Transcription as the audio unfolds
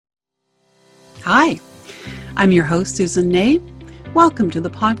Hi, I'm your host, Susan Ney. Welcome to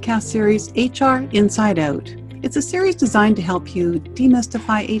the podcast series HR Inside Out. It's a series designed to help you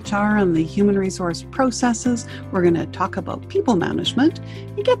demystify HR and the human resource processes. We're going to talk about people management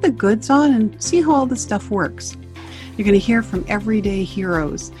and get the goods on and see how all this stuff works. You're going to hear from everyday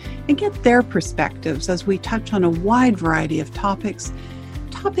heroes and get their perspectives as we touch on a wide variety of topics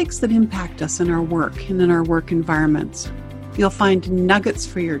that impact us in our work and in our work environments. You'll find nuggets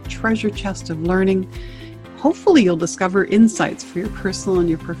for your treasure chest of learning. Hopefully you'll discover insights for your personal and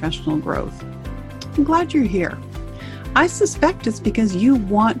your professional growth. I'm glad you're here. I suspect it's because you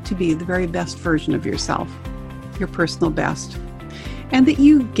want to be the very best version of yourself, your personal best, and that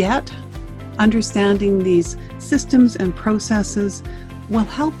you get understanding these systems and processes will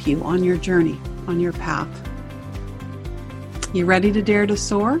help you on your journey, on your path. You ready to dare to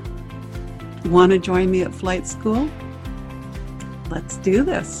soar? Want to join me at flight school? Let's do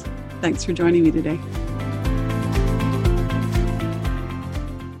this. Thanks for joining me today.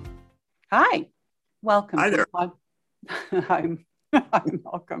 Hi, welcome. Hi there. I'm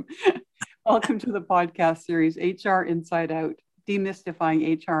welcome. Welcome to the podcast series, HR Inside Out,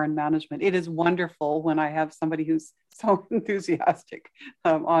 Demystifying HR and Management. It is wonderful when I have somebody who's so enthusiastic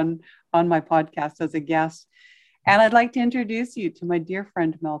on my podcast as a guest. And I'd like to introduce you to my dear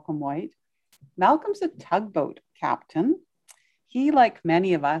friend, Malcolm White. Malcolm's a tugboat captain. He, like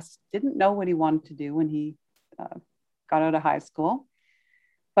many of us, didn't know what he wanted to do when he got out of high school.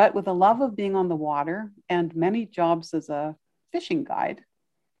 But with a love of being on the water and many jobs as a fishing guide,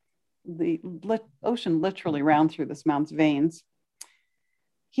 the ocean literally ran through this man's veins.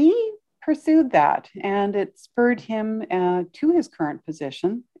 He pursued that, and it spurred him to his current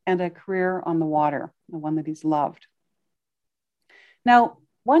position and a career on the water, the one that he's loved. Now,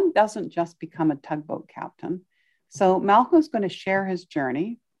 one doesn't just become a tugboat captain. So Malcolm's going to share his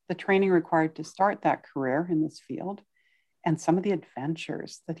journey, the training required to start that career in this field, and some of the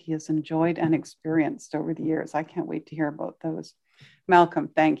adventures that he has enjoyed and experienced over the years. I can't wait to hear about those. Malcolm,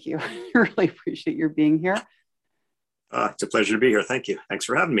 thank you. I really appreciate your being here. It's a pleasure to be here. Thank you. Thanks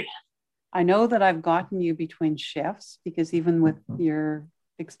for having me. I know that I've gotten you between shifts because even with your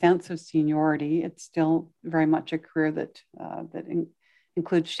extensive seniority, it's still very much a career that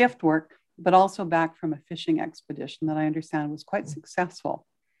includes shift work, but also back from a fishing expedition that I understand was quite successful.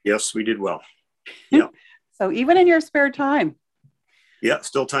 Yes, we did well. Yeah. So even in your spare time. Yeah,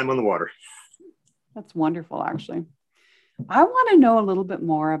 still time on the water. That's wonderful, actually. I want to know a little bit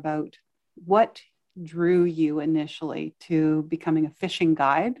more about what drew you initially to becoming a fishing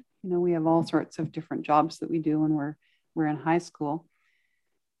guide. You know, we have all sorts of different jobs that we do when we're in high school.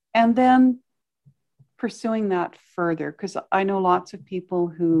 And then pursuing that further, because I know lots of people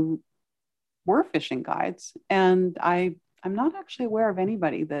who were fishing guides, and I'm not actually aware of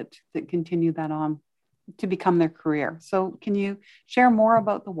anybody that continued that on to become their career. So can you share more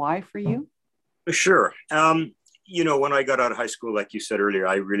about the why for you? Sure. When I got out of high school, like you said earlier,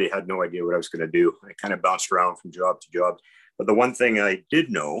 I really had no idea what I was going to do. I kind of bounced around from job to job. But the one thing I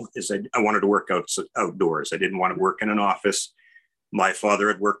did know is I wanted to work outdoors. I didn't want to work in an office. My father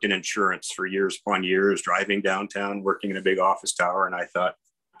had worked in insurance for years upon years, driving downtown, working in a big office tower. And I thought,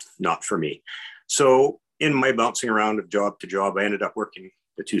 not for me. So in my bouncing around of job to job, I ended up working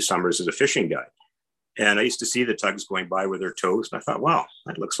the 2 summers as a fishing guide. And I used to see the tugs going by with their tows. And I thought, wow,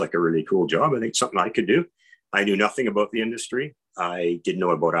 that looks like a really cool job. I think something I could do. I knew nothing about the industry. I didn't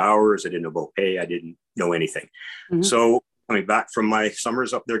know about hours. I didn't know about pay. I didn't know anything. Mm-hmm. So coming back from my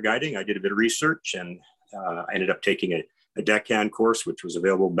summers up there guiding, I did a bit of research and I ended up taking a deckhand course, which was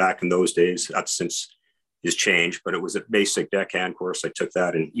available back in those days. That's since has changed, but it was a basic deckhand course. I took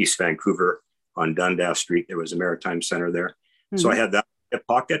that in East Vancouver on Dundas Street. There was a maritime center there. Mm-hmm. So I had that in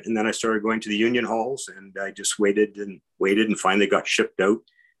my pocket, and then I started going to the union halls, and I just waited and finally got shipped out.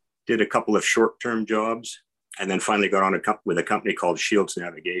 Did a couple of short-term jobs, and then finally got on with a company called Shields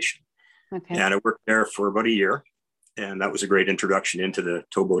Navigation. Okay. And I worked there for about a year, and that was a great introduction into the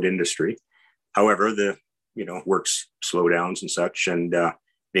towboat industry. However, work's slowdowns and such, and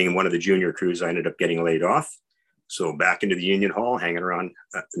being one of the junior crews, I ended up getting laid off. So back into the union hall, hanging around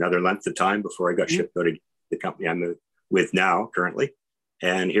another length of time before I got shipped out of the company I'm with now currently.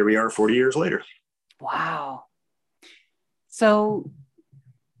 And here we are 40 years later. Wow. So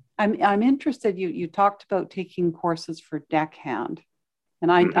I'm interested. You talked about taking courses for deckhand. And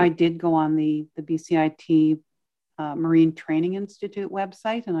I did go on the BCIT Marine Training Institute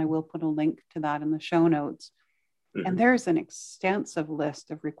website, and I will put a link to that in the show notes. Mm-hmm. And there's an extensive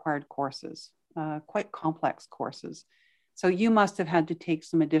list of required courses, quite complex courses. So you must have had to take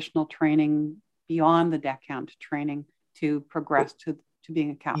some additional training beyond the deckhand training to progress to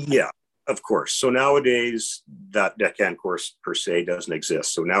being a captain. Of course. So nowadays, that deckhand course per se doesn't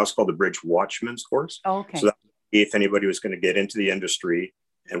exist. So now it's called the Bridge Watchman's course. Okay. So that, if anybody was going to get into the industry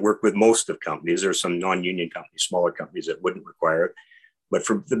and work with most of companies, there's some non-union companies, smaller companies that wouldn't require it. But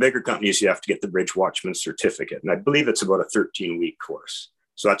for the bigger companies, you have to get the Bridge Watchman certificate. And I believe it's about a 13-week course.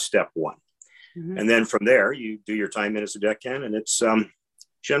 So that's step one. Mm-hmm. And then from there, you do your time in as a deckhand. And it's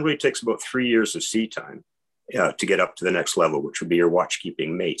generally takes about 3 years of sea time to get up to the next level, which would be your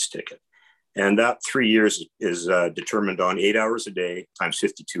watchkeeping mate's ticket. And that 3 years is determined on 8 hours a day times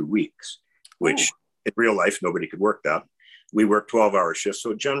 52 weeks, which in real life, nobody could work that. We work 12-hour shifts.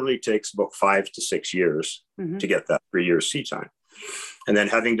 So it generally takes about 5 to 6 years to get that 3 years sea time. And then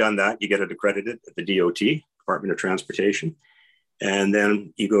having done that, you get it accredited at the DOT, Department of Transportation. And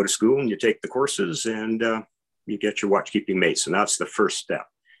then you go to school and you take the courses and you get your watchkeeping mates. And that's the first step.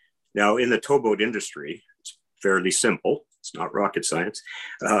 Now, in the towboat industry, it's fairly simple. It's not rocket science.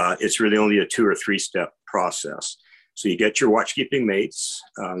 It's really only a 2 or 3 step process. So you get your watchkeeping mates.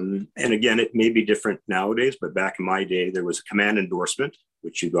 And again, it may be different nowadays, but back in my day, there was a command endorsement,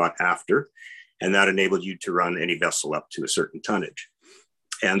 which you got after, and that enabled you to run any vessel up to a certain tonnage.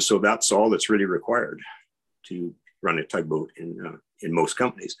 And so that's all that's really required to run a tugboat in most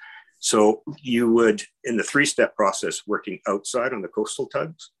companies. So you would, in the 3-step process, working outside on the coastal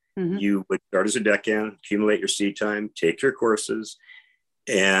tugs, you would start as a deckhand, accumulate your sea time, take your courses,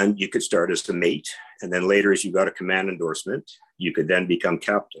 and you could start as a mate. And then later, as you got a command endorsement, you could then become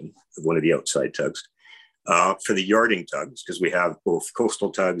captain of one of the outside tugs. For the yarding tugs, because we have both coastal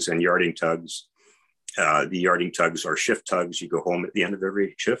tugs and yarding tugs, the yarding tugs are shift tugs. You go home at the end of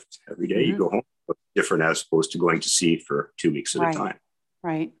every shift. Every day you go home. Different as opposed to going to sea for 2 weeks at a time.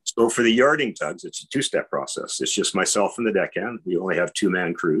 Right. So for the yarding tugs, it's a 2-step process. It's just myself and the deckhand. We only have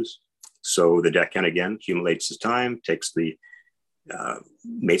 2-man crews. So the deckhand, again, accumulates his time, takes the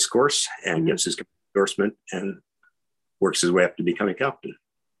mate's course and gets his endorsement and works his way up to becoming captain.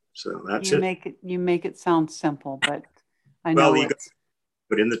 So that's it. You make it sound simple, but I know you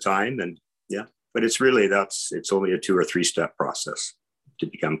put in the time and but it's really, it's only a 2 or 3 step process to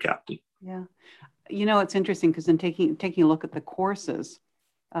become captain. Yeah. You know, it's interesting because in taking a look at the courses,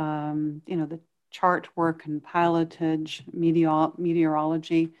 the chart work and pilotage,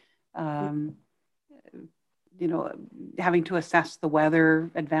 meteorology, having to assess the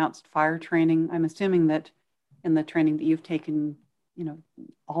weather, advanced fire training. I'm assuming that in the training that you've taken,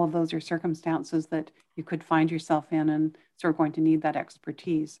 all of those are circumstances that you could find yourself in and sort of going to need that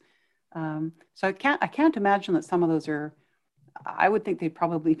expertise. So I can't imagine that some of those are, I would think they'd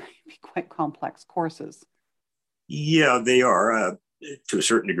probably be quite complex courses. Yeah, they are to a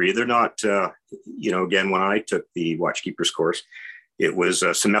certain degree. They're not, again, when I took the watchkeeper's course, it was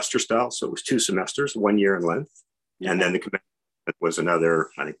a semester style. So it was 2 semesters, 1 year in length. Okay. And then the command was another,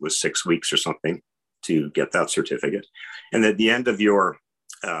 I think it was 6 weeks or something to get that certificate. And at the end of your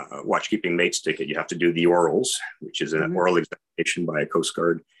watchkeeping mate's ticket, you have to do the orals, which is an oral examination by a Coast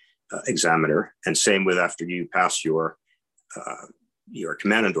Guard examiner. And same with after you pass your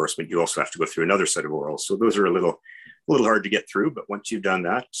command endorsement, you also have to go through another set of orals. So those are a little hard to get through, but once you've done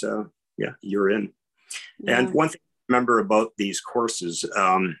that, you're in. Yeah. And one thing to remember about these courses,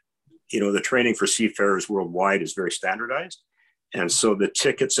 the training for seafarers worldwide is very standardized. And so the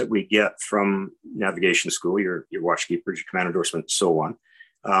tickets that we get from navigation school, your watchkeepers, your command endorsement, so on,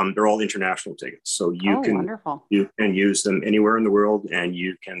 they're all international tickets. So you can use them anywhere in the world, and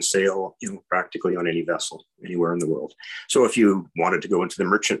you can sail, practically on any vessel anywhere in the world. So if you wanted to go into the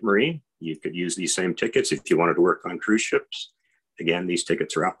merchant marine, you could use these same tickets. If you wanted to work on cruise ships, again, these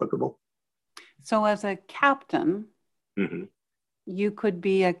tickets are applicable. So as a captain, you could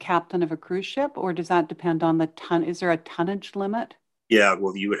be a captain of a cruise ship, or does that depend on the ton? Is there a tonnage limit? Yeah,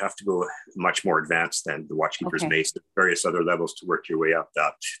 well, you would have to go much more advanced than the watchkeeper's mates. There's various other levels to work your way up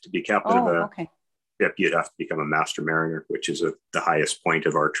that. To be captain of a ship, you'd have to become a master mariner, which is the highest point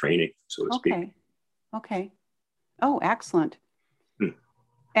of our training, so to speak. Okay. Oh, excellent.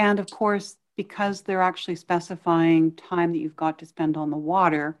 And of course, because they're actually specifying time that you've got to spend on the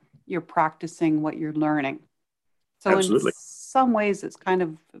water, you're practicing what you're learning. So in some ways, it's kind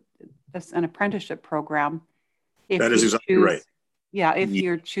of an apprenticeship program. That is exactly right. Yeah, if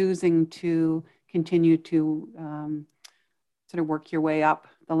you're choosing to continue to sort of work your way up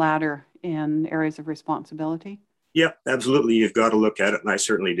the ladder in areas of responsibility. Yeah, absolutely. You've got to look at it, and I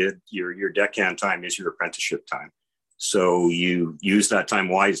certainly did. Your deckhand time is your apprenticeship time. So you use that time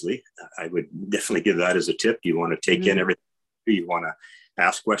wisely. I would definitely give that as a tip. You want to take in everything. You want to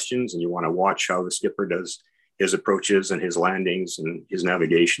ask questions, and you want to watch how the skipper does his approaches and his landings and his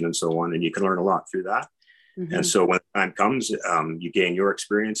navigation and so on. And you can learn a lot through that. And so when the time comes, you gain your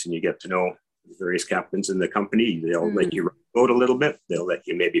experience and you get to know various captains in the company. They'll let you boat a little bit. They'll let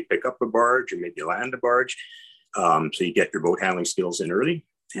you maybe pick up a barge or maybe land a barge. So you get your boat handling skills in early.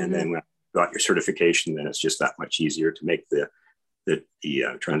 And then when you got your certification, then it's just that much easier to make the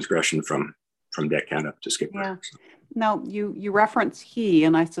transgression from deckhand up to skipper. Yeah. Now you reference he,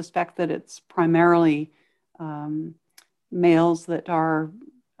 and I suspect that it's primarily males that are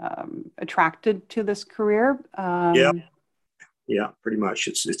attracted to this career. Yeah, pretty much.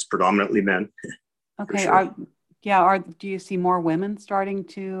 It's predominantly men. Okay. Sure. Do you see more women starting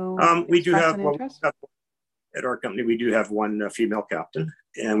to we do have interest? At our company, we do have one female captain,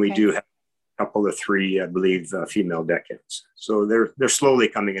 and we do have a couple of three, I believe, female deckhands. So they're slowly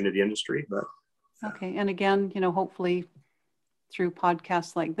coming into the industry, but okay. And again, hopefully through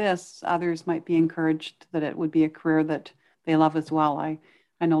podcasts like this, others might be encouraged that it would be a career that they love as well. I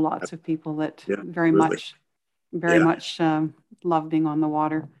know lots of people that very much love being on the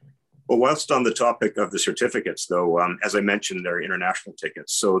water. Well, whilst on the topic of the certificates, though, as I mentioned, they're international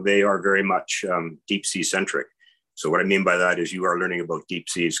tickets. So they are very much deep sea centric. So what I mean by that is you are learning about deep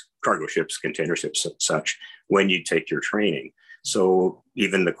seas, cargo ships, container ships, and such when you take your training. So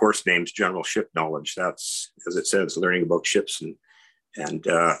even the course name's general ship knowledge. That's, as it says, learning about ships and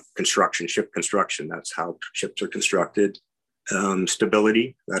construction, ship construction. That's how ships are constructed.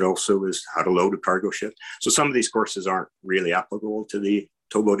 Stability, that also is how to load a cargo ship. So some of these courses aren't really applicable to the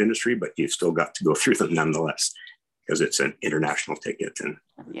towboat industry, but you've still got to go through them nonetheless because it's an international ticket. And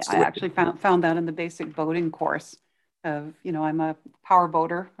I actually found that in the basic boating course of, I'm a power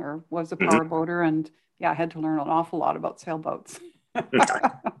boater or was a power boater, and I had to learn an awful lot about sailboats.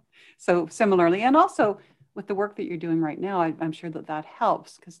 So similarly, and also with the work that you're doing right now, I'm sure that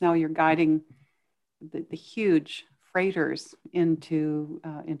helps because now you're guiding the huge freighters into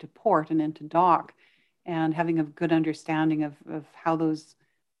port and into dock, and having a good understanding of how those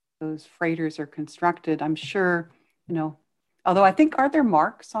freighters are constructed. I'm sure, although I think, are there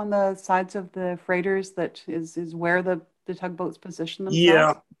marks on the sides of the freighters that is where the tugboats position themselves?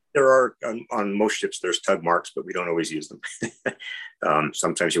 Yeah, there are on most ships. There's tug marks, but we don't always use them.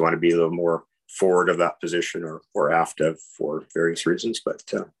 Sometimes you want to be a little more forward of that position or aft of for various reasons, but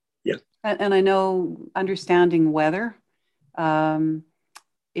yeah. And I know understanding weather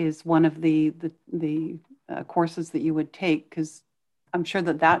is one of the courses that you would take, because I'm sure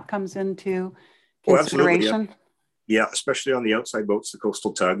that comes into consideration. Absolutely, yeah, especially on the outside boats, the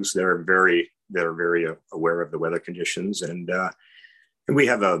coastal tugs. They're very aware of the weather conditions, and we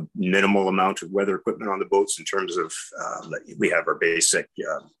have a minimal amount of weather equipment on the boats in terms of we have our basic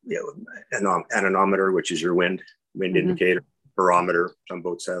anemometer, which is your wind indicator, barometer. Some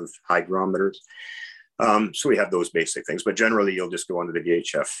boats have hygrometers. So we have those basic things, but generally you'll just go onto the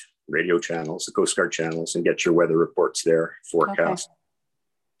VHF radio channels, the Coast Guard channels, and get your weather reports there, forecast,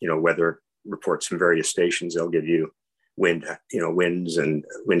 weather reports from various stations. They'll give you winds and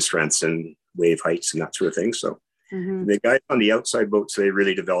wind strengths and wave heights and that sort of thing. So the guys on the outside boats, they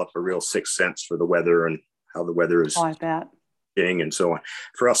really develop a real sixth sense for the weather and how the weather is being and so on.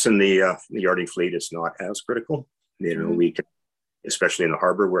 For us in the yarding fleet, it's not as critical. We can, especially in the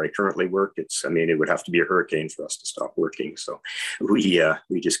harbor where I currently work, it would have to be a hurricane for us to stop working. So we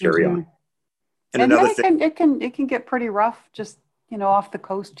just carry on. And another thing, it can get pretty rough just, off the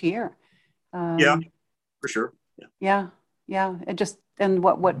coast here. For sure. Yeah. It just, and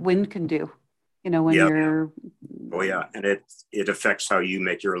what wind can do, when you're. Oh yeah. And it affects how you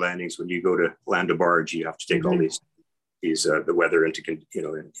make your landings. When you go to land a barge, you have to take all these the weather into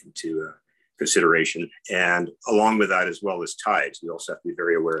consideration. And along with that, as well as tides, we also have to be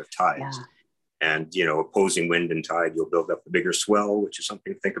very aware of tides. And, opposing wind and tide, you'll build up a bigger swell, which is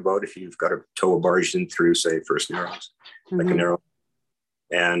something to think about if you've got to tow a barge in through, say, First Narrows, like a narrow.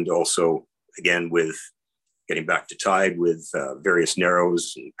 And also, again, with getting back to tide, with various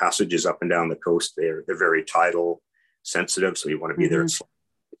narrows and passages up and down the coast, they're very tidal sensitive. So you want to be there.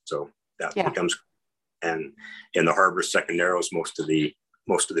 So that becomes, and in the harbor, second narrows, most of the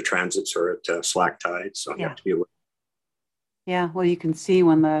transits are at slack tide. So you have to be aware. Yeah, well, you can see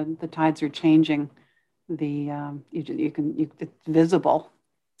when the tides are changing. It's visible,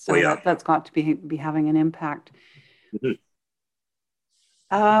 so that's got to be having an impact.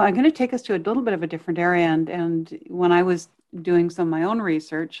 I'm going to take us to a little bit of a different area, and when I was doing some of my own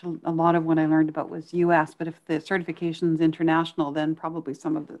research, a lot of what I learned about was U.S. But if the certification is international, then probably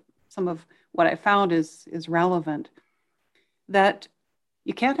some of what I found is relevant. That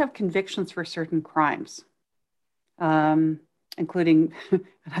you can't have convictions for certain crimes. Including,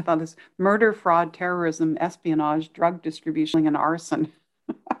 I thought this, murder, fraud, terrorism, espionage, drug distribution, and arson.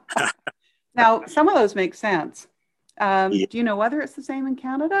 Now, some of those make sense. Yeah. Do you know whether it's the same in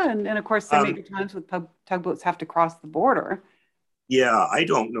Canada? And of course, there may be times with tugboats have to cross the border. Yeah, I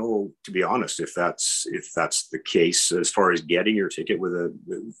don't know, to be honest, if that's the case as far as getting your ticket with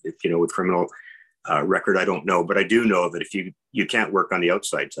with criminal record. I don't know, but I do know that if you can't work on the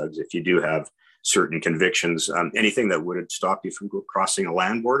outside tugs if you do have certain convictions. Anything that would stop you from crossing a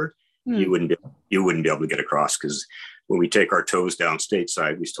land border, you Hmm. wouldn't be able to get across, because when we take our tows down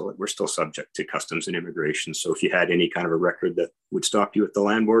stateside, we're still subject to customs and immigration. So if you had any kind of a record that would stop you at the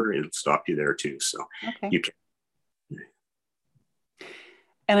land border, it would stop you there too. So Okay. you can.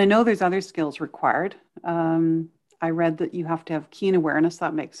 And I know there's other skills required. I read that you have to have keen awareness.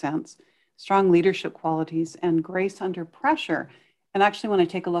 That makes sense. Strong leadership qualities and grace under pressure. And actually, when I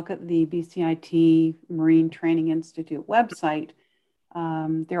take a look at the BCIT Marine Training Institute website,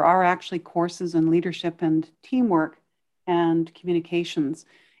 there are actually courses in leadership and teamwork and communications.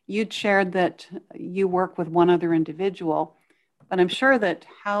 You'd shared that you work with one other individual, but I'm sure that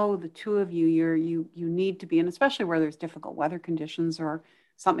how the two of you need to be, and especially where there's difficult weather conditions or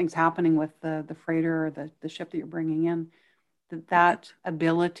something's happening with the freighter or the ship that you're bringing in, that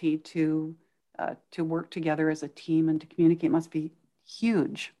ability to work together as a team and to communicate must be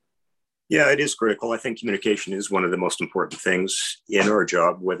huge. Yeah, it is critical. I think communication is one of the most important things in our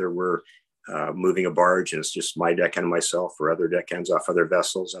job, whether we're moving a barge and it's just my deckhand and myself, or other deckhands off other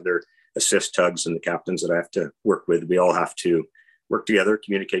vessels, other assist tugs and the captains that I have to work with. We all have to work together,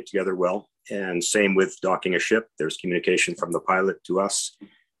 communicate together well. And same with docking a ship. There's communication from the pilot to us. It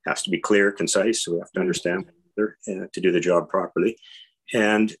has to be clear, concise. So we have to understand to do the job properly.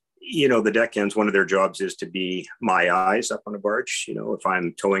 And the deckhands, one of their jobs is to be my eyes up on a barge. If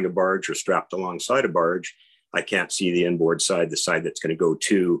I'm towing a barge or strapped alongside a barge, I can't see the inboard side, the side that's going to go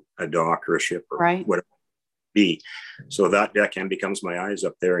to a dock or a ship or Right. whatever it be. So that deckhand becomes my eyes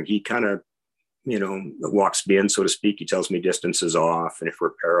up there, and he kind of, walks me in, so to speak. He tells me distances off, and if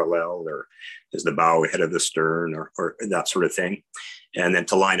we're parallel, or is the bow ahead of the stern, or that sort of thing. And then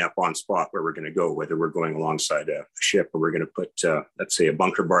to line up on spot where we're going to go, whether we're going alongside a ship or we're going to put, let's say, a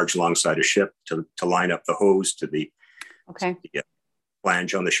bunker barge alongside a ship, to line up the hose to the Okay.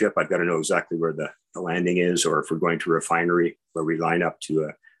 flange on the ship. I've got to know exactly where the landing is, or if we're going to a refinery, where we line up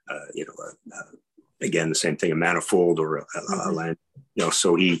to again, the same thing, a manifold or a land.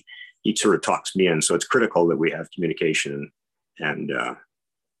 So he sort of talks me in. So it's critical that we have communication, and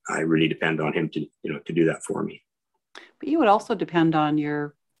I really depend on him to do that for me. But you would also depend on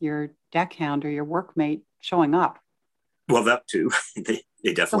your deckhand or your workmate showing up. Well, that too. they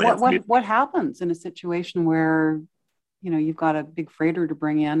So definitely have to be. what happens in a situation where you've got a big freighter to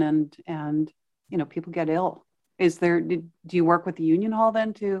bring in and people get ill? Do you work with the union hall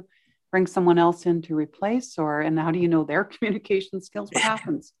then to bring someone else in to replace, and how do you know their communication skills? What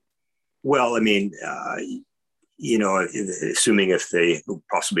happens? Well, I mean, assuming if they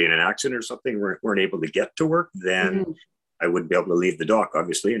possibly in an accident or something weren't able to get to work, then I wouldn't be able to leave the dock,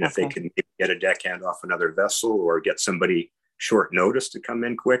 obviously. And if they can get a deckhand off another vessel, or get somebody short notice to come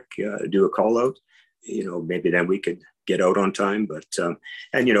in quick, do a call out, maybe then we could get out on time. But,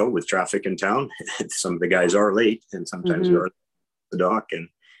 with traffic in town, some of the guys are late, and sometimes they're at the dock, and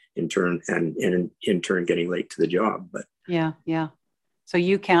in turn getting late to the job. But yeah. So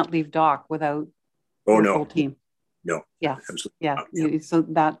you can't leave dock without whole team. No. Yeah. Absolutely. Yeah. So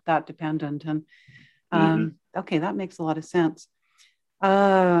that dependent. And okay, that makes a lot of sense.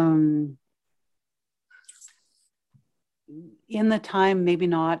 In the time, maybe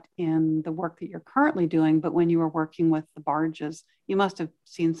not in the work that you're currently doing, but when you were working with the barges, you must have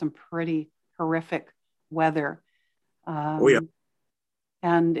seen some pretty horrific weather. Oh yeah.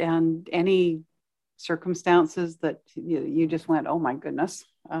 And any circumstances that you just went, oh my goodness,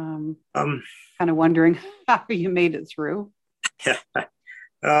 kind of wondering how you made it through?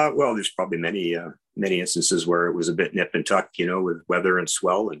 Well, there's probably many instances where it was a bit nip and tuck, with weather and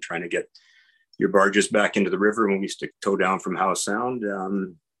swell, and trying to get your barges back into the river when we used to tow down from Howe Sound.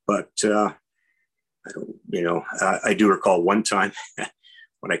 But I do recall one time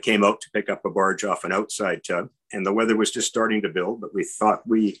when I came out to pick up a barge off an outside tug, and the weather was just starting to build, but we thought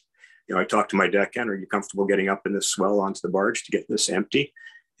I talked to my deckhand, are you comfortable getting up in this swell onto the barge to get this empty?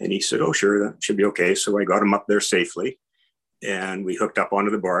 And he said, oh, sure, that should be okay. So I got him up there safely, and we hooked up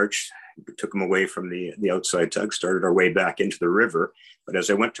onto the barge, took him away from the outside tug, started our way back into the river. But as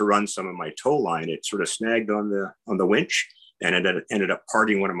I went to run some of my tow line, it sort of snagged on the winch, and it ended up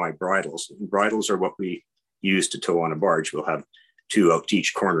parting one of my bridles. And bridles are what we use to tow on a barge. We'll have two out to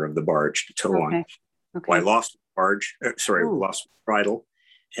each corner of the barge to tow on. Okay. Well, I lost lost the bridle,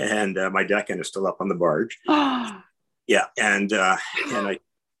 and my deckhand is still up on the barge. Yeah, and I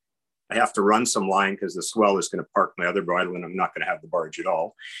I have to run some line because the swell is going to park my other bridle and I'm not going to have the barge at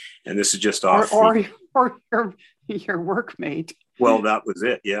all. And this is just off. Or your workmate. Well, that was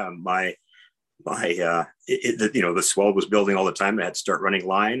it. Yeah. The swell was building all the time. I had to start running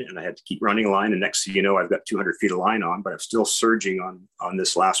line and I had to keep running line. And next thing you know, I've got 200 feet of line on, but I'm still surging on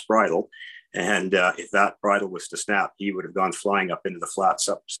this last bridle. And if that bridle was to snap, he would have gone flying up into the flats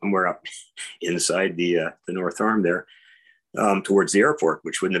up somewhere up inside the North Arm there towards the airport,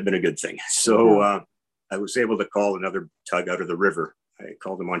 which wouldn't have been a good thing. So I was able to call another tug out of the river. I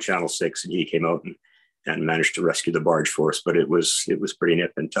called him on Channel 6 and he came out and managed to rescue the barge for us, but it was pretty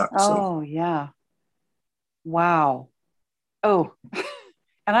nip and tuck. Oh, yeah. Wow. Oh,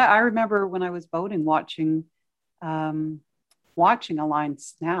 and I remember when I was boating, watching a line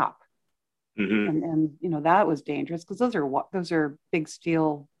snap. Mm-hmm. And that was dangerous because those are big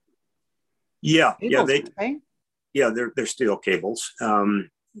steel. Yeah. Cables, They're steel cables.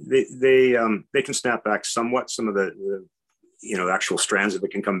 They can snap back somewhat. Some of the actual strands of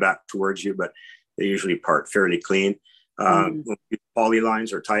it can come back towards you, but they usually part fairly clean. Poly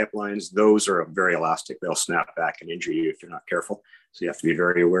lines or tie-up lines, those are very elastic. They'll snap back and injure you if you're not careful. So you have to be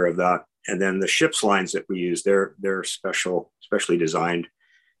very aware of that. And then the ship's lines that we use, they're specially designed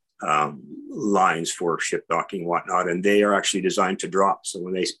lines for ship docking and whatnot. And they are actually designed to drop. So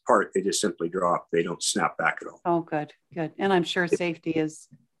when they part, they just simply drop. They don't snap back at all. Oh, good. And I'm sure safety is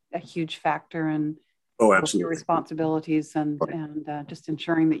a huge factor in absolutely your responsibilities and just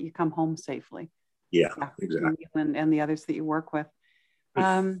ensuring that you come home safely. Yeah, exactly. And the others that you work with.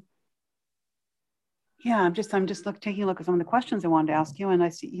 I'm just taking a look at some of the questions I wanted to ask you, and I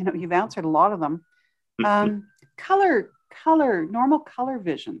see you've answered a lot of them. Normal color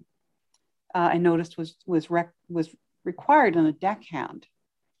vision, I noticed was required in a deckhand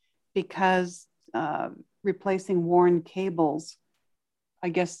because replacing worn cables, I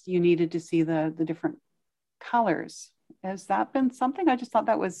guess you needed to see the different colors. Has that been something? I just thought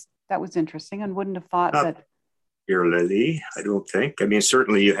that was interesting and wouldn't have thought that. Particularly, I don't think. I mean,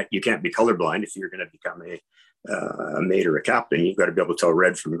 certainly you can't be colorblind if you're going to become a mate or a captain. You've got to be able to tell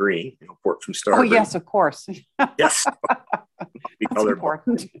red from green, port from starboard. Oh yes, of course. Yes, be that's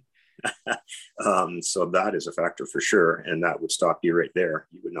important. So that is a factor for sure, and that would stop you right there.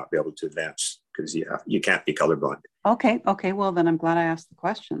 You would not be able to advance because you can't be colorblind. Okay. Well, then I'm glad I asked the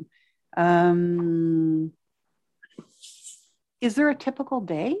question. Is there a typical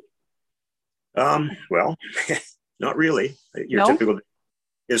day? Well, not really. Your typical day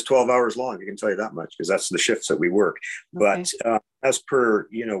is 12 hours long. I can tell you that much because that's the shifts that we work. Okay. But as per,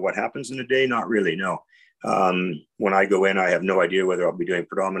 what happens in a day, not really, no. When I go in, I have no idea whether I'll be doing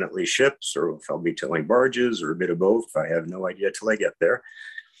predominantly ships or if I'll be towing barges or a bit of both. I have no idea till I get there.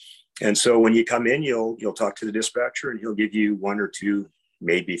 And so when you come in, you'll talk to the dispatcher and he'll give you one or two,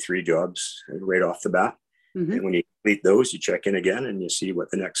 maybe three jobs right off the bat. Mm-hmm. And when you complete those, you check in again and you see what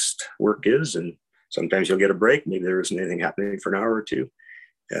the next work is. And sometimes you'll get a break. Maybe there isn't anything happening for an hour or two.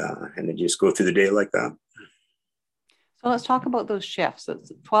 And then you just go through the day like that. So let's talk about those shifts.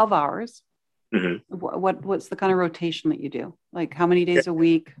 It's 12 hours. Mm-hmm. What's the kind of rotation that you do? Like how many days a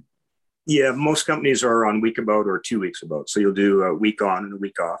week? Yeah, most companies are on week about or 2 weeks about. So you'll do a week on and a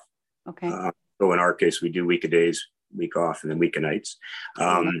week off. Okay. So in our case, we do week of days, week off, and then week of nights.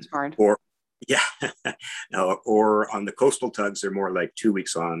 That's hard. Or on the coastal tugs, they're more like 2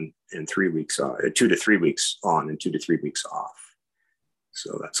 weeks on and 3 weeks off, 2 to 3 weeks on and 2 to 3 weeks off.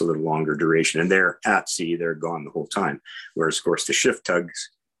 So that's a little longer duration. And they're at sea, they're gone the whole time. Whereas, of course, the shift tugs,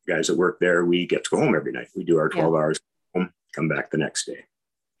 guys that work there, we get to go home every night. We do our 12 hours home, come back the next day.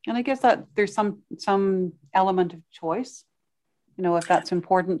 And I guess that there's some element of choice. If that's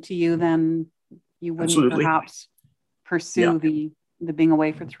important to you, then you wouldn't Absolutely. Perhaps pursue the being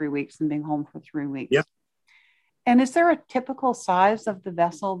away for 3 weeks and being home for 3 weeks. Yeah. And is there a typical size of the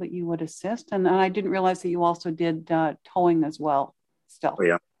vessel that you would assist? And I didn't realize that you also did towing as well still.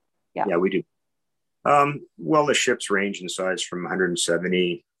 Oh, yeah, we do. Well, the ships range in size from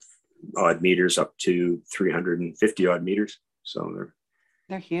 170 odd meters up to 350 odd meters. So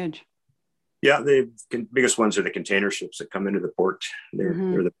they're huge. Yeah, the biggest ones are the container ships that come into the port. They're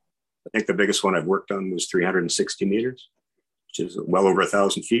I think the biggest one I've worked on was 360 meters, which is well over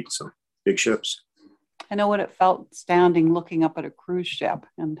 1,000 feet. So big ships. I know what it felt standing looking up at a cruise ship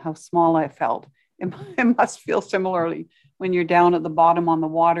and how small I felt. It must feel similarly when you're down at the bottom on the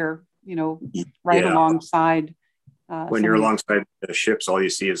water, alongside. When you're alongside the ships, all you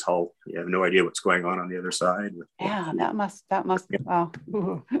see is hull. You have no idea what's going on the other side. Yeah, that must. Wow.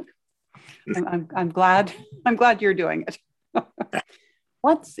 I'm glad you're doing it.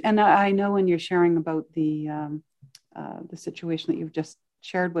 And I know when you're sharing about the situation that you've just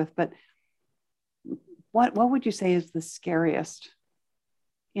shared with, but what would you say is the scariest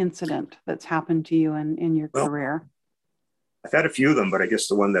incident that's happened to you in your career? I've had a few of them, but I guess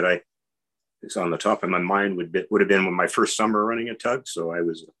the one that is on the top of my mind would have been when my first summer running a tug. So I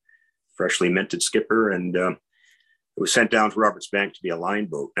was a freshly minted skipper, and it was sent down to Roberts Bank to be a line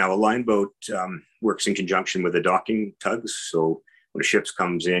boat. Now, a line boat works in conjunction with the docking tugs. So when a ship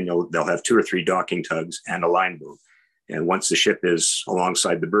comes in, they'll have 2 or 3 docking tugs and a line boat. And once the ship is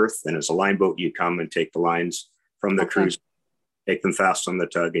alongside the berth, then as a line boat, you come and take the lines from the cruise, take them fast on the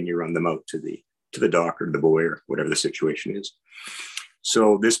tug, and you run them out to the dock or the buoy or whatever the situation is.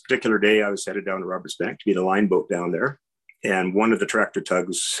 So this particular day, I was headed down to Roberts Bank to be the line boat down there. And one of the tractor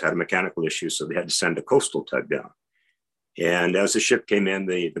tugs had a mechanical issue, so they had to send a coastal tug down. And as the ship came in,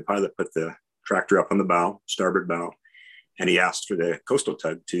 the pilot put the tractor up on the bow, starboard bow, and he asked for the coastal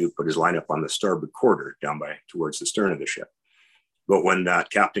tug to put his line up on the starboard quarter down towards the stern of the ship. But when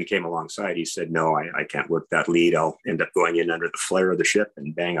that captain came alongside, he said, no, I can't work that lead. I'll end up going in under the flare of the ship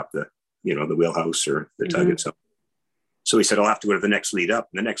and bang up the wheelhouse or the tug itself. So he said, I'll have to go to the next lead up.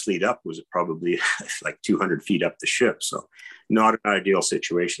 And the next lead up was probably like 200 feet up the ship. So not an ideal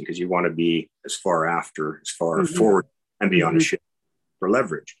situation, because you want to be as far forward and be on the ship for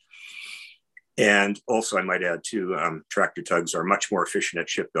leverage. And also, I might add too, tractor tugs are much more efficient at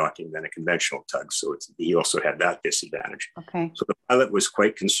ship docking than a conventional tug. So he also had that disadvantage. Okay. So the pilot was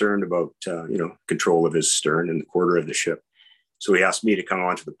quite concerned about, control of his stern and the quarter of the ship. So he asked me to come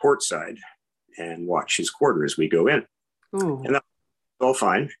onto the port side and watch his quarter as we go in. Ooh. And that was all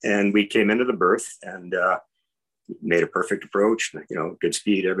fine. And we came into the berth and made a perfect approach, good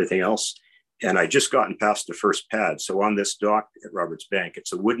speed, everything else. And I just gotten past the first pad. So on this dock at Roberts Bank,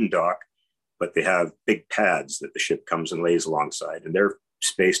 it's a wooden dock, but they have big pads that the ship comes and lays alongside. And they're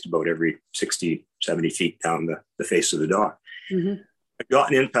spaced about every 60, 70 feet down the face of the dock. Mm-hmm. I'd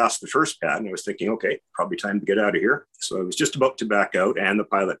gotten in past the first pad and I was thinking, okay, probably time to get out of here. So I was just about to back out, and the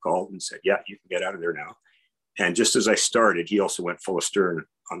pilot called and said, yeah, you can get out of there now. And just as I started, he also went full astern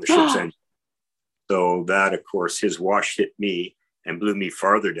on the ship's engine. So that, of course, his wash hit me and blew me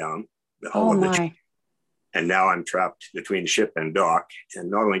farther down the hull of the ship. And now I'm trapped between ship and dock.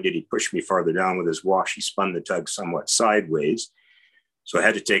 And not only did he push me farther down with his wash, he spun the tug somewhat sideways. So I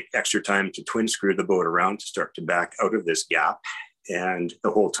had to take extra time to twin screw the boat around to start to back out of this gap. And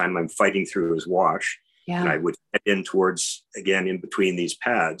the whole time I'm fighting through his wash. Yeah. And I would head in towards, again, in between these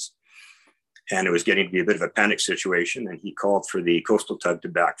pads. And it was getting to be a bit of a panic situation. And he called for the coastal tug to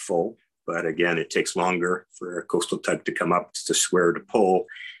back full. But again, it takes longer for a coastal tug to come up to swear to pull.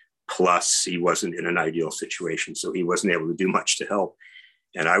 Plus, he wasn't in an ideal situation, so he wasn't able to do much to help.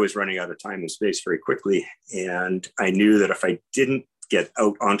 And I was running out of time and space very quickly. And I knew that if I didn't get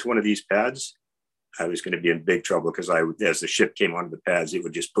out onto one of these pads, I was going to be in big trouble, because as the ship came onto the pads, it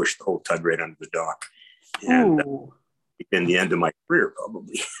would just push the whole tug right under the dock. And in the end of my career,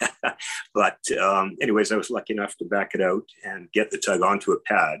 probably. But anyways, I was lucky enough to back it out and get the tug onto a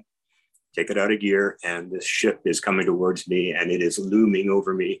pad, take it out of gear, and the ship is coming towards me, and it is looming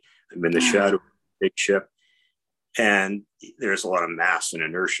over me. I'm in the shadow of the big ship, and there's a lot of mass and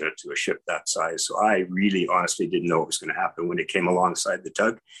inertia to a ship that size. So I really honestly didn't know what was going to happen when it came alongside the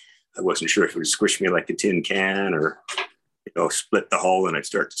tug. I wasn't sure if it would squish me like a tin can or split the hull and I'd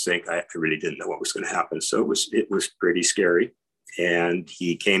start to sink. I really didn't know what was going to happen. So it was pretty scary. And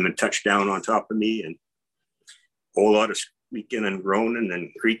he came and touched down on top of me, and a whole lot of squeaking and groaning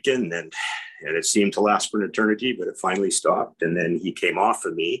and creaking, and it seemed to last for an eternity, but it finally stopped. And then he came off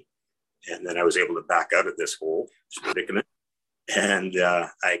of me, and then I was able to back out of this whole predicament. And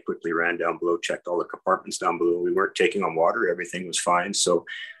I quickly ran down below, checked all the compartments down below. We weren't taking on water. Everything was fine. So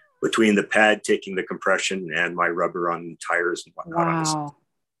between the pad taking the compression and my rubber on tires and whatnot,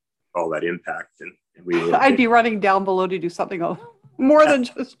 all that impact, and we were. I'd be running down below to do something else. More than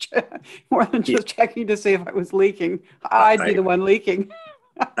just checking to see if I was leaking. I'd be the one leaking.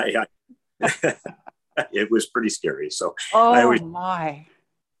 It was pretty scary. So my.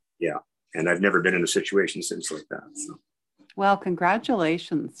 Yeah. And I've never been in a situation since like that. So. Well,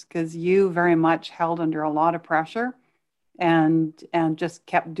 congratulations, because you very much held under a lot of pressure and just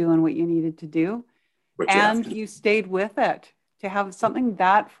kept doing what you needed to do. And you stayed with it. To have something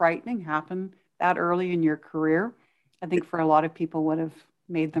that frightening happen that early in your career, I think for a lot of people would have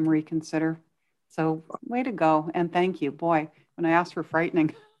made them reconsider. So way to go. And thank you. Boy, when I asked for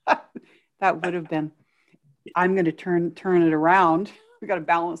frightening, that would have been. I'm going to turn it around. We got to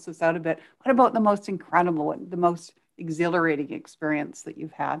balance this out a bit. What about the most incredible, the most exhilarating experience that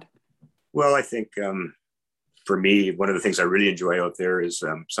you've had? Well, I think for me, one of the things I really enjoy out there is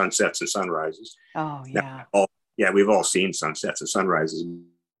sunsets and sunrises. Oh, yeah. Now, yeah, we've all seen sunsets and sunrises,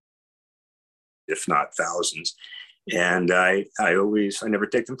 if not thousands. And I never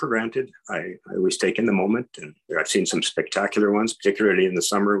take them for granted. I always take in the moment, and I've seen some spectacular ones, particularly in the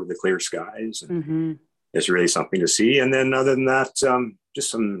summer with the clear skies. And Mm-hmm. it's really something to see. And then other than that,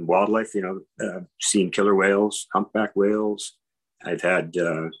 just some wildlife, seen killer whales, humpback whales. I've had,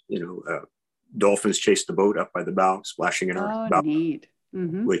 dolphins chase the boat up by the bow, splashing in our Oh, bow, neat.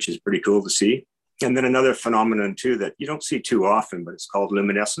 Mm-hmm. which is pretty cool to see. And then another phenomenon too that you don't see too often, but it's called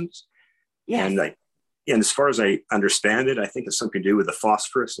luminescence. Yes. And as far as I understand it, I think it's something to do with the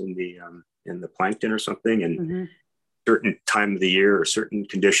phosphorus in the plankton or something. And Mm-hmm. certain time of the year or certain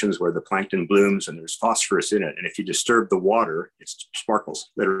conditions where the plankton blooms and there's phosphorus in it. And if you disturb the water, it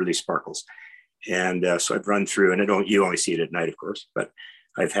sparkles, literally sparkles. And so I've run through, and you only see it at night, of course, but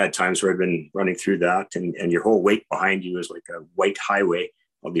I've had times where I've been running through that, and your whole wake behind you is like a white highway,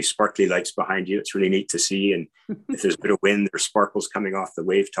 all these sparkly lights behind you. It's really neat to see. And if there's a bit of wind, there's sparkles coming off the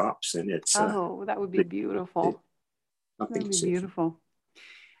wave tops, and it's That would be beautiful. That nothing would to be see. beautiful.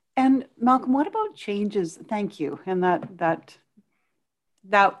 And Malcolm, what about changes? Thank you. And that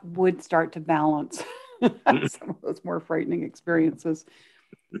would start to balance some of those more frightening experiences.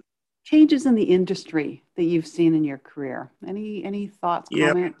 Changes in the industry that you've seen in your career. Any thoughts, Yeah.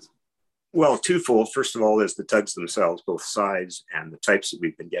 comments? Well, twofold. First of all, is the tugs themselves, both size and the types that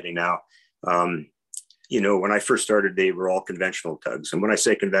we've been getting now. When I first started, they were all conventional tugs. And when I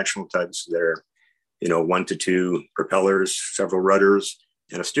say conventional tugs, they're, 1 to 2 propellers, several rudders,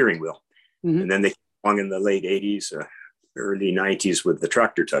 and a steering wheel. Mm-hmm. And then they came along in the late 80s, early 90s with the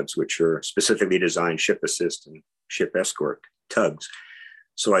tractor tugs, which are specifically designed ship assist and ship escort tugs.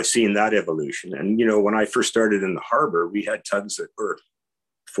 So I've seen that evolution. And, when I first started in the harbor, we had tugs that were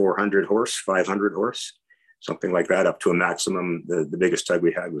 400 horse, 500 horse, something like that, up to a maximum. The biggest tug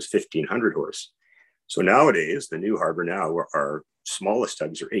we had was 1,500 horse. So nowadays, the new harbor now, our smallest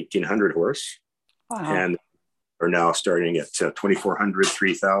tugs are 1,800 horse. Wow. And are now starting at 2,400,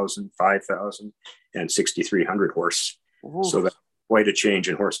 3,000, 5,000, and 6,300 horse. Ooh. So that's quite a change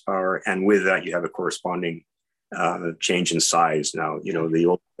in horsepower. And with that, you have a corresponding change in size. Now, the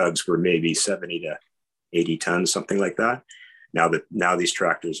old tugs were maybe 70 to 80 tons, something like that. Now these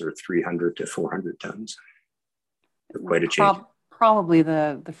tractors are 300 to 400 tons. Quite a change. Probably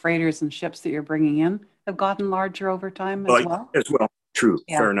the freighters and ships that you're bringing in have gotten larger over time as well. As well, true,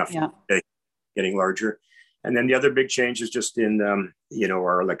 Yeah, fair enough. Yeah. Getting larger. And then the other big change is just in,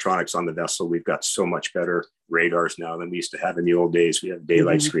 our electronics on the vessel. We've got so much better radars now than we used to have in the old days. We have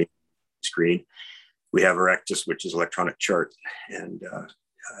daylight screen. We have Erectus, which is electronic chart and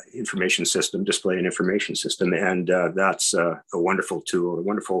information system, display and information system. And that's a wonderful tool, a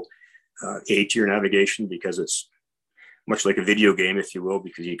wonderful aid to your navigation, because it's much like a video game, if you will,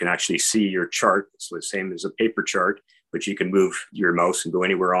 because you can actually see your chart. It's the same as a paper chart, but you can move your mouse and go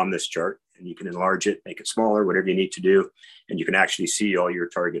anywhere on this chart, and you can enlarge it, make it smaller, whatever you need to do. And you can actually see all your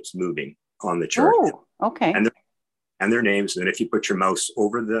targets moving on the chart. Oh, okay. And their names. And then if you put your mouse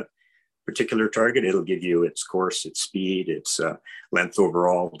over the particular target, it'll give you its course, its speed, its length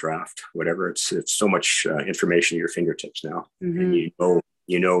overall, draft, whatever. It's so much information at your fingertips now. Mm-hmm. And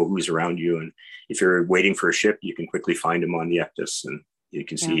you know who's around you. And if you're waiting for a ship, you can quickly find him on the Ectus, and you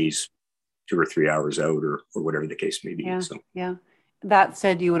can see he's 2 or 3 hours out, or whatever the case may be. Yeah, so yeah. That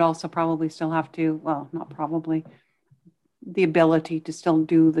said, you would also probably still have to, well, not probably, the ability to still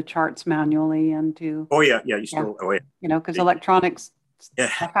do the charts manually and to. Oh yeah, still. Oh yeah. Because electronics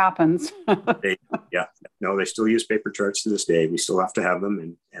stuff happens. They still use paper charts to this day. We still have to have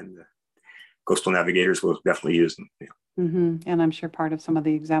them, and coastal navigators will definitely use them. Yeah. Mm-hmm. And I'm sure part of some of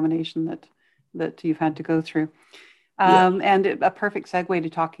the examination that you've had to go through. And a perfect segue to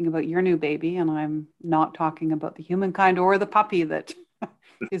talking about your new baby. And I'm not talking about the humankind or the puppy that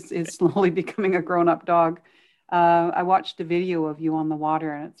is slowly becoming a grown-up dog. I watched a video of you on the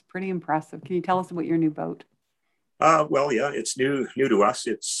water, and it's pretty impressive. Can you tell us about your new boat? Well, yeah, it's new to us.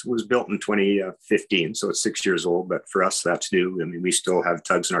 It was built in 2015, so it's 6 years old. But for us, that's new. I mean, we still have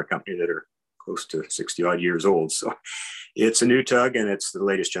tugs in our company that are close to 60 odd years old. So it's a new tug, and it's the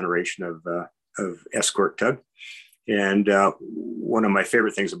latest generation of escort tug. And one of my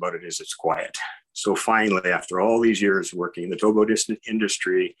favorite things about it is it's quiet. So finally, after all these years working in the towboat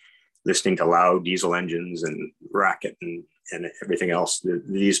industry, listening to loud diesel engines and racket and everything else,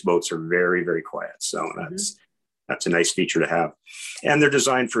 these boats are very, very quiet. So that's a nice feature to have. And they're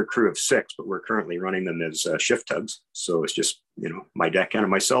designed for a crew of 6, but we're currently running them as shift tugs. So it's just, my deckhand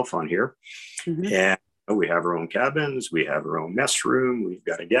and myself on here. Mm-hmm. And we have our own cabins. We have our own mess room. We've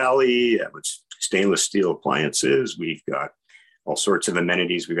got a galley with stainless steel appliances. We've got all sorts of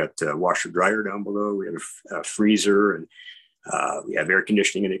amenities. We got a washer dryer down below. We have a freezer, and we have air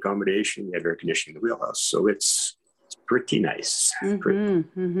conditioning in the accommodation. We have air conditioning in the wheelhouse. So it's pretty nice. Well,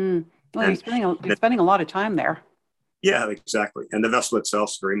 you're spending a lot of time there. Yeah, exactly. And the vessel itself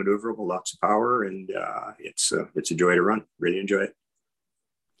is very maneuverable, lots of power, and it's a joy to run. Really enjoy it.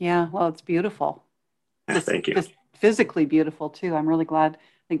 Yeah, well, it's beautiful. Thank you. Just physically beautiful too. I'm really glad. I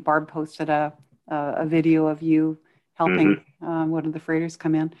think Barb posted a video of you helping one of the freighters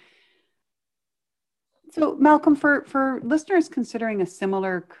come in. So, Malcolm, for listeners considering a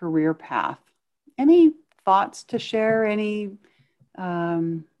similar career path, any thoughts to share? Anything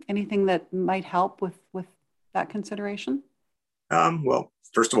that might help with that consideration? Well,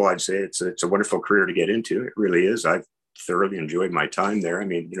 first of all, I'd say it's a wonderful career to get into. It really is. I've thoroughly enjoyed my time there. I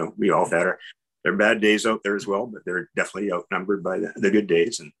mean, we all had there are bad days out there as well, but they're definitely outnumbered by the good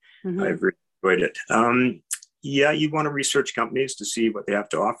days, and I've really enjoyed it. Yeah, you want to research companies to see what they have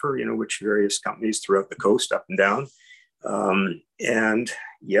to offer, which various companies throughout the coast, up and down. And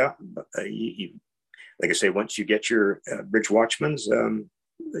yeah, like I say, once you get your bridge watchman's,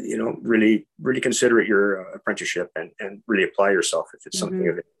 really, really consider it your apprenticeship and really apply yourself if it's something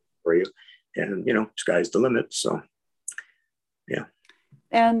of it for you. And, sky's the limit. So, yeah.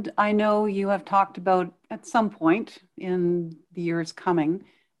 And I know you have talked about at some point in the years coming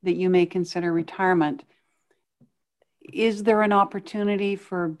that you may consider retirement. Is there an opportunity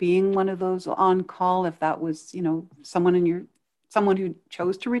for being one of those on call? If that was, someone who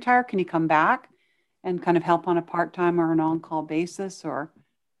chose to retire, can you come back and kind of help on a part-time or an on-call basis, or?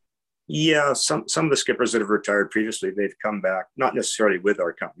 Yeah, some of the skippers that have retired previously, they've come back, not necessarily with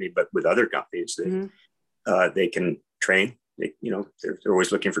our company, but with other companies. They can train. They're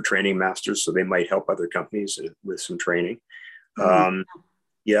always looking for training masters, so they might help other companies with some training.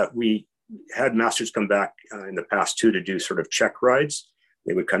 Yeah, we had masters come back in the past too to do sort of check rides.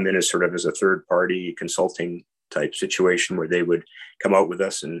 They would come in as a third party consulting type situation where they would come out with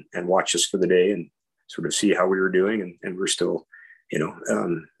us and watch us for the day and sort of see how we were doing, and we're still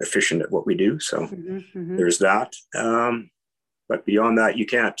efficient at what we do. So there's that. But beyond that, you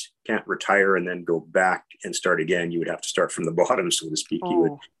can't retire and then go back and start again. You would have to start from the bottom, so to speak.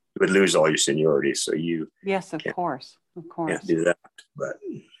 You would lose all your seniority. So yes, of course, can't do that. But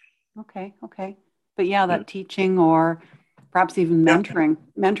okay. But yeah, that teaching or perhaps even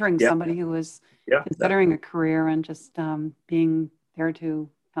mentoring somebody who is considering a career and just being there to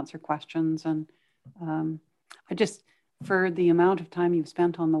answer questions. And for the amount of time you've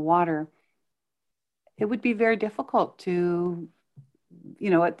spent on the water, it would be very difficult to,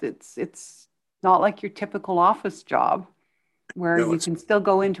 it's not like your typical office job where you can still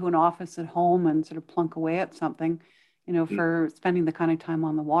go into an office at home and sort of plunk away at something, for spending the kind of time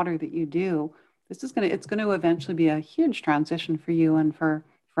on the water that you do. It's going to eventually be a huge transition for you and for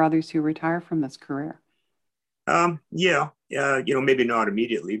others who retire from this career. Maybe not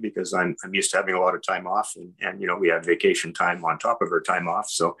immediately, because I'm used to having a lot of time off, and we have vacation time on top of our time off.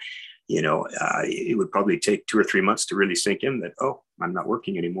 So, it would probably take 2 or 3 months to really sink in that, I'm not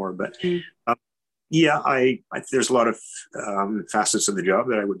working anymore. But there's a lot of facets of the job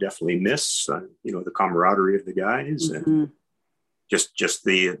that I would definitely miss. The camaraderie of the guys, and just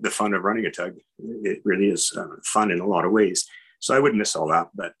the fun of running a tug. It really is fun in a lot of ways. So I would miss all that.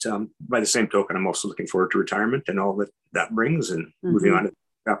 But by the same token, I'm also looking forward to retirement and all that brings, and moving on to the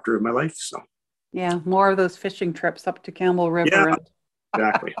chapter of my life. So yeah, more of those fishing trips up to Campbell River. Yeah,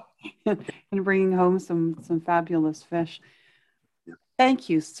 exactly. And bringing home some fabulous fish. Yeah. Thank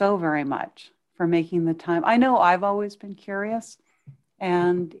you so very much for making the time. I know I've always been curious,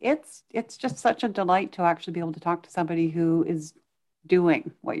 and it's just such a delight to actually be able to talk to somebody who is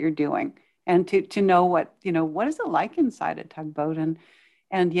doing what you're doing. And to know what is it like inside a tugboat, and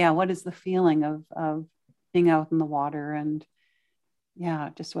what is the feeling of being out in the water, and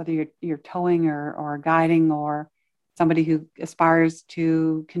just whether you're towing or guiding, or somebody who aspires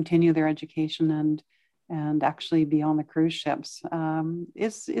to continue their education and actually be on the cruise ships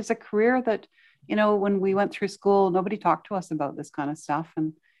is a career that, when we went through school, nobody talked to us about this kind of stuff.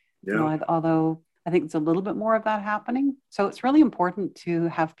 And although I think it's a little bit more of that happening, so it's really important to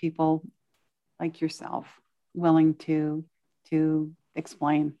have people like yourself willing to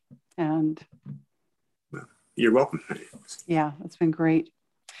explain. And you're welcome. Yeah, it's been great.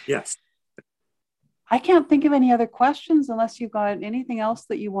 Yes. I can't think of any other questions unless you've got anything else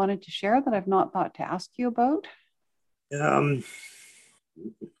that you wanted to share that I've not thought to ask you about. Not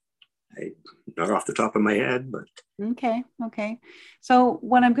off the top of my head, but okay. So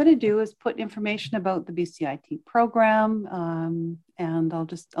what I'm going to do is put information about the BCIT program, and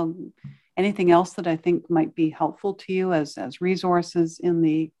anything else that I think might be helpful to you as resources in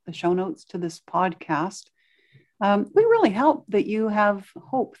the show notes to this podcast. We really hope that you have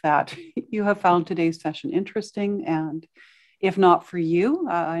hope that you have found today's session interesting. And if not for you,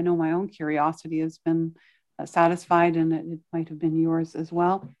 I know my own curiosity has been satisfied, and it might have been yours as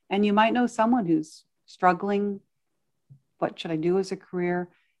well. And you might know someone who's struggling. What should I do as a career?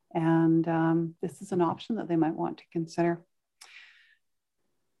 And this is an option that they might want to consider.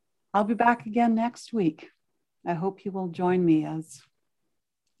 I'll be back again next week. I hope you will join me as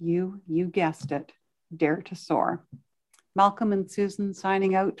you guessed it, dare to soar. Malcolm and Susan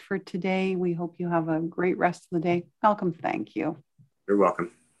signing out for today. We hope you have a great rest of the day. Malcolm, thank you. You're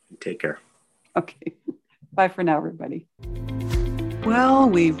welcome. Take care. Okay. Bye for now, everybody. Well,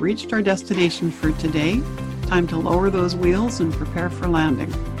 we've reached our destination for today. Time to lower those wheels and prepare for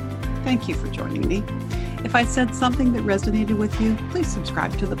landing. Thank you for joining me. If I said something that resonated with you, please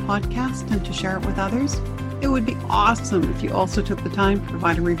subscribe to the podcast and to share it with others. It would be awesome if you also took the time to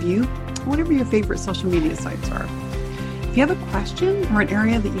provide a review, whatever your favorite social media sites are. If you have a question or an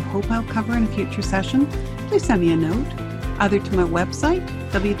area that you hope I'll cover in a future session, please send me a note, either to my website,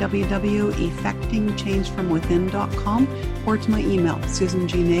 www.effectingchangefromwithin.com, or to my email,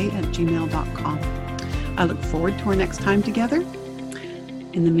 susangna@gmail.com. I look forward to our next time together.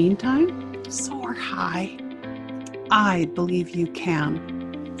 In the meantime, soar high. I believe you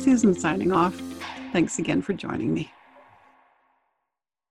can. Susan signing off. Thanks again for joining me.